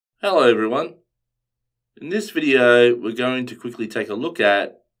Hello everyone. In this video, we're going to quickly take a look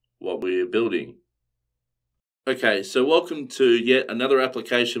at what we're building. Okay, so welcome to yet another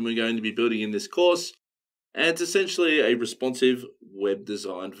application we're going to be building in this course, and it's essentially a responsive web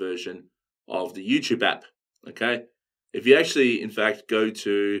designed version of the YouTube app. Okay, if you actually, in fact, go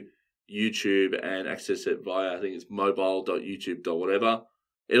to YouTube and access it via, I think it's mobile.youtube.whatever,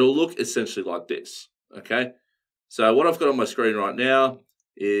 it'll look essentially like this. Okay, so what I've got on my screen right now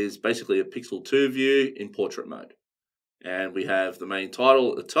is basically a Pixel 2 view in portrait mode. And we have the main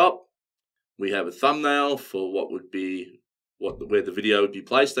title at the top. We have a thumbnail for what would be where the video would be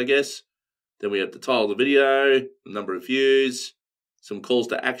placed, I guess. Then we have the title of the video, the number of views, some calls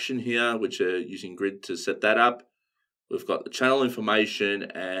to action here, which are using Grid to set that up. We've got the channel information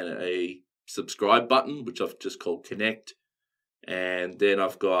and a subscribe button, which I've just called connect. And then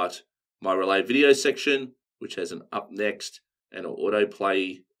I've got my relay video section, which has an up next and an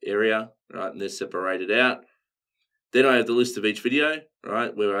autoplay area, right? And they're separated out. Then I have the list of each video,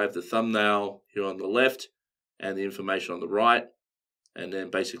 right? Where I have the thumbnail here on the left and the information on the right. And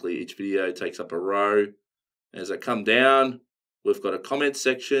then basically each video takes up a row. As I come down, we've got a comment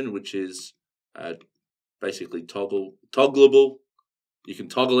section, which is basically toggleable. You can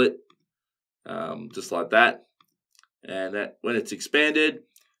toggle it just like that. And when it's expanded,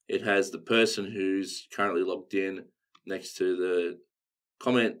 it has the person who's currently logged in next to the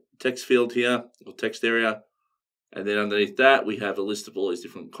comment text field here, or text area. And then underneath that, we have a list of all these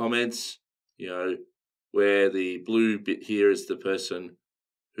different comments, where the blue bit here is the person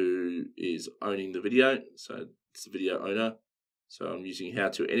who is owning the video. So it's the video owner. So I'm using how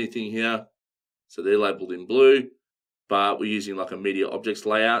to anything here. So they're labeled in blue, but we're using like a media objects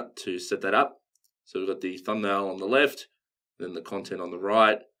layout to set that up. So we've got the thumbnail on the left, then the content on the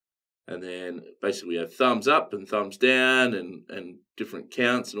right, and then basically we have thumbs up and thumbs down and different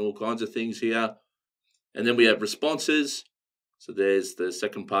counts and all kinds of things here. And then we have responses. So there's the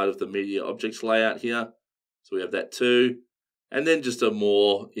second part of the media objects layout here. So we have that too. And then just a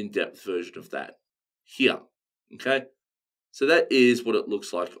more in-depth version of that here. Okay. So that is what it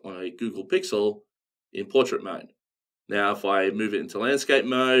looks like on a Google Pixel in portrait mode. Now, if I move it into landscape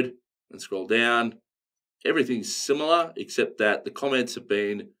mode and scroll down, everything's similar except that the comments have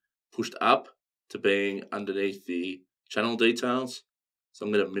been pushed up to being underneath the channel details. So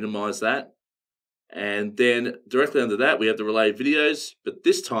I'm going to minimize that. And then directly under that, we have the relay videos, but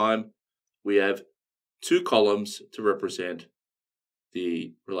this time we have two columns to represent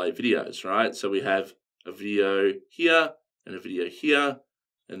the relay videos, right? So we have a video here and a video here,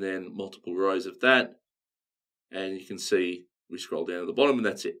 and then multiple rows of that. And you can see we scroll down to the bottom and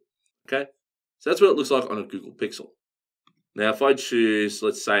that's it, okay? So that's what it looks like on a Google Pixel. Now, if I choose,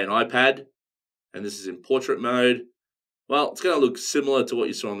 let's say, an iPad, and this is in portrait mode, well, it's going to look similar to what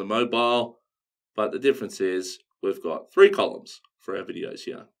you saw on the mobile, but the difference is we've got 3 columns for our videos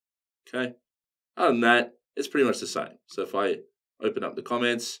here, okay? Other than that, it's pretty much the same. So if I open up the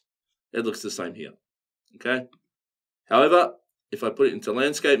comments, it looks the same here, okay? However, if I put it into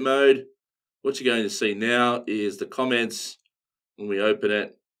landscape mode, what you're going to see now is the comments, when we open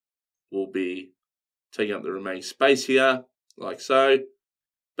it, will be taking up the remaining space here, like so.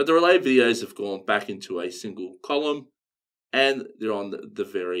 But the relay videos have gone back into a single column, and they're on the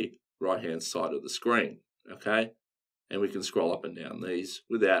very right-hand side of the screen, okay? And we can scroll up and down these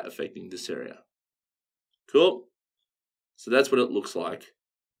without affecting this area. Cool? So that's what it looks like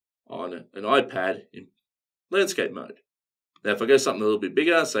on an iPad in landscape mode. Now, if I go something a little bit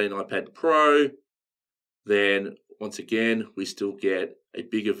bigger, say an iPad Pro, then once again, we still get a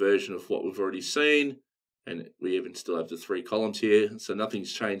bigger version of what we've already seen. And we even still have the 3 columns here, so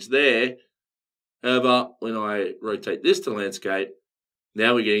nothing's changed there. However, when I rotate this to landscape,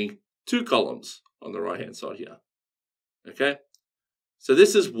 now we're getting 2 columns on the right-hand side here. Okay? So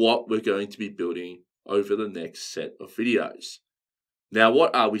this is what we're going to be building over the next set of videos. Now,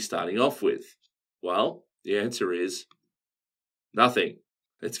 what are we starting off with? Well, the answer is nothing.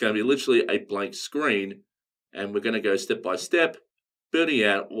 It's going to be literally a blank screen, and we're going to go step by step, building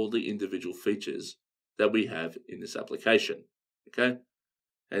out all the individual features that we have in this application, okay?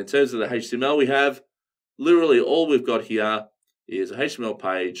 And in terms of the HTML we have, literally all we've got here is a HTML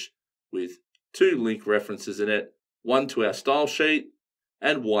page with 2 link references in it, one to our style sheet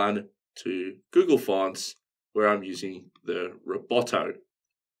and one to Google Fonts, where I'm using the Roboto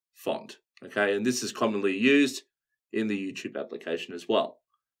font, okay? And this is commonly used in the YouTube application as well.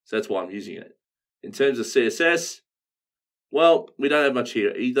 So that's why I'm using it. In terms of CSS, well, we don't have much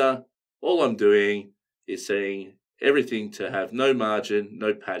here either. All I'm doing is setting everything to have no margin,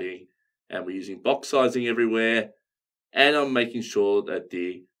 no padding, and we're using box sizing everywhere. And I'm making sure that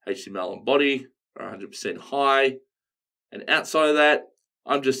the HTML and body are 100% high. And outside of that,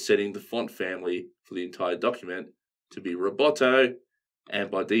 I'm just setting the font family for the entire document to be Roboto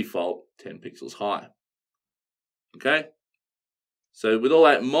and by default 10 pixels high. Okay, so with all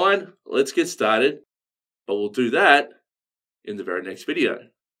that in mind, let's get started, but we'll do that in the very next video.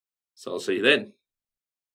 So I'll see you then.